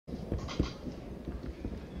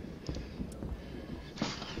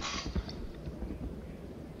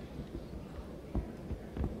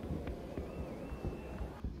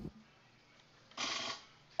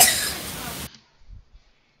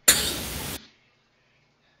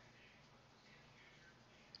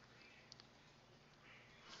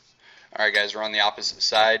Alright guys, we're on the opposite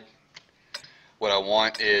side. What I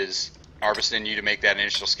want is Arbison and you to make that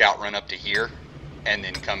initial scout run up to here, and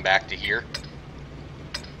then come back to here.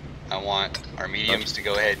 I want our mediums to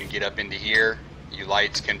go ahead and get up into here. You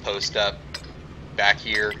lights can post up back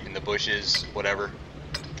here in the bushes, whatever.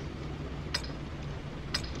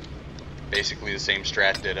 Basically the same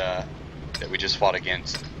strat that we just fought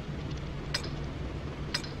against.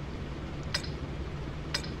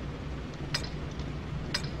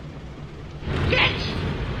 Get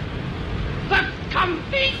the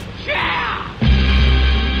comfy chair!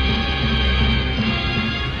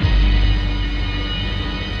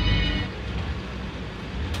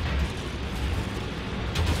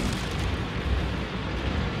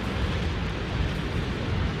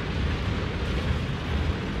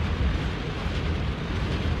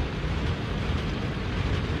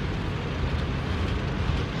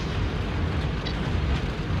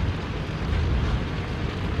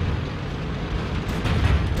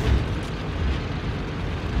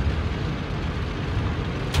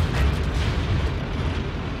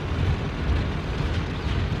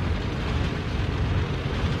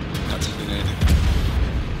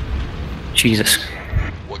 Jesus.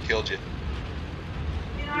 What killed you?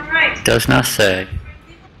 Does not say.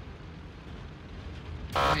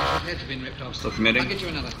 Your head's been ripped off. Still committing? I'll get you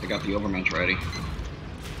another. I got the overmatch ready.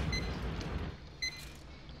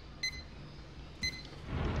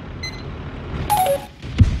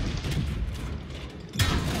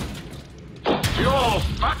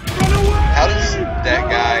 How does that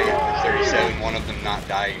guy at 37, one of them, not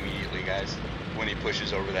die immediately, guys, when he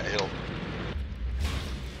pushes over that hill?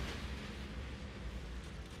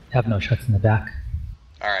 Have no shots in the back.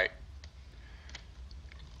 Alright.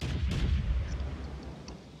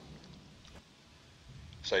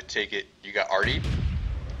 So I take it you got arty?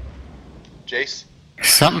 Jace?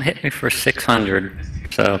 Something hit me for 600,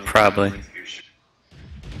 so probably.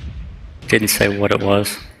 Didn't say what it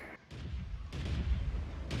was.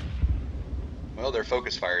 Well, their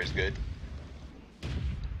focus fire is good.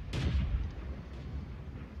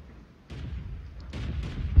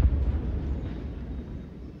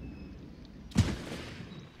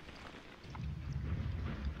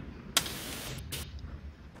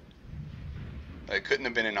 It couldn't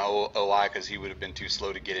have been an OI because he would have been too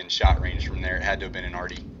slow to get in shot range from there. It had to have been an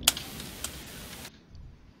arty.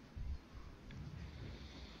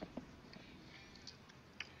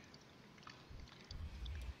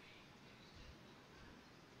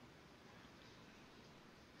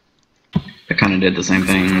 I kind of did the same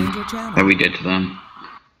thing that we did to them.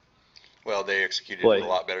 Well, they executed it a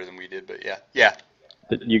lot better than we did, but yeah. Yeah.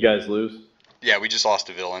 Did you guys lose? Yeah, we just lost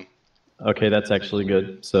to Villian. Okay, that's actually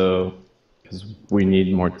good. So, because we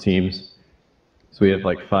need more teams. So we have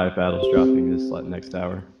like 5 battles dropping this next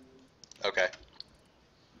hour. Okay.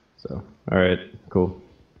 So, alright, cool.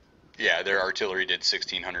 Yeah, their artillery did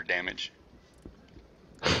 1,600 damage.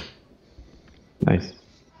 Nice.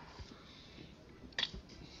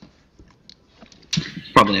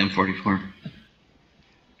 It's probably M44.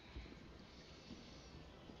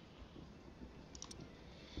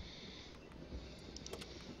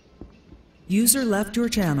 User left your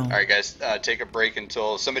channel. Alright guys, take a break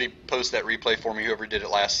until somebody post that replay for me. Whoever did it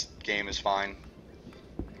last game is fine.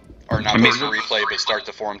 Or not post a replay, but start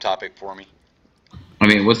the forum topic for me. I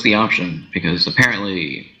mean, what's the option? Because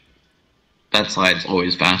apparently that side's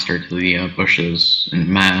always faster to the bushes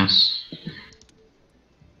in mass.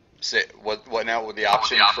 Say, what now would the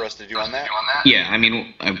option for us to do on that? Yeah, I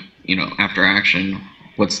mean, you know, after action,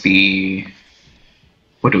 what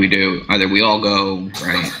do we do? Either we all go,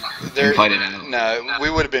 right, and fight it out. No,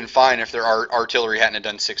 we would have been fine if their artillery hadn't have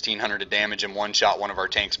done 1,600 of damage and one-shot one of our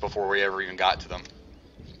tanks before we ever even got to them.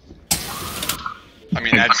 I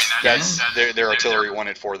mean, that's their artillery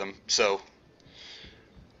wanted for them, so.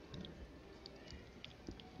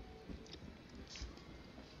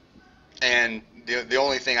 And the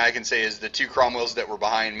only thing I can say is the 2 Cromwells that were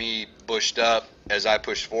behind me bushed up as I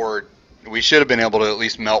pushed forward. We should have been able to at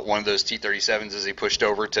least melt one of those T-37s as he pushed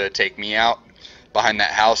over to take me out behind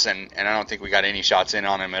that house, and I don't think we got any shots in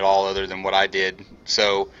on him at all other than what I did.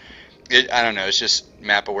 So, I don't know, it's just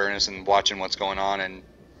map awareness and watching what's going on and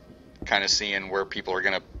kind of seeing where people are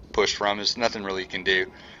going to push from. There's nothing really you can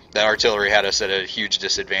do. That artillery had us at a huge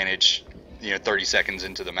disadvantage, 30 seconds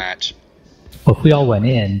into the match. Well, if we all went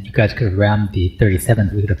in, you guys could have rammed the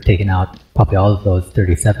 37s. We could have taken out probably all of those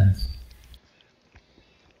 37s.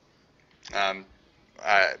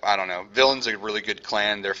 I don't know. Villian's a really good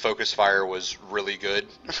clan. Their focus fire was really good.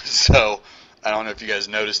 So, I don't know if you guys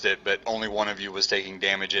noticed it, but only one of you was taking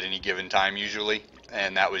damage at any given time usually.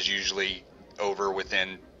 And that was usually over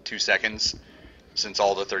within 2 seconds. since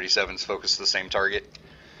all the 37s focus the same target.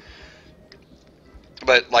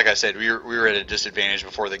 But like I said, we were at a disadvantage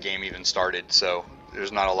before the game even started, so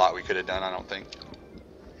there's not a lot we could have done, I don't think.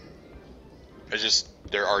 It's just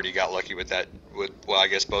their arty got lucky with that. Well, I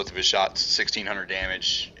guess both of his shots, 1,600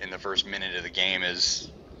 damage in the first minute of the game is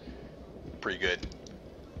pretty good.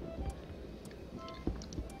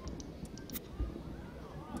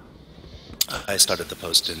 I started the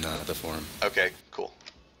post in the forum. Okay, cool.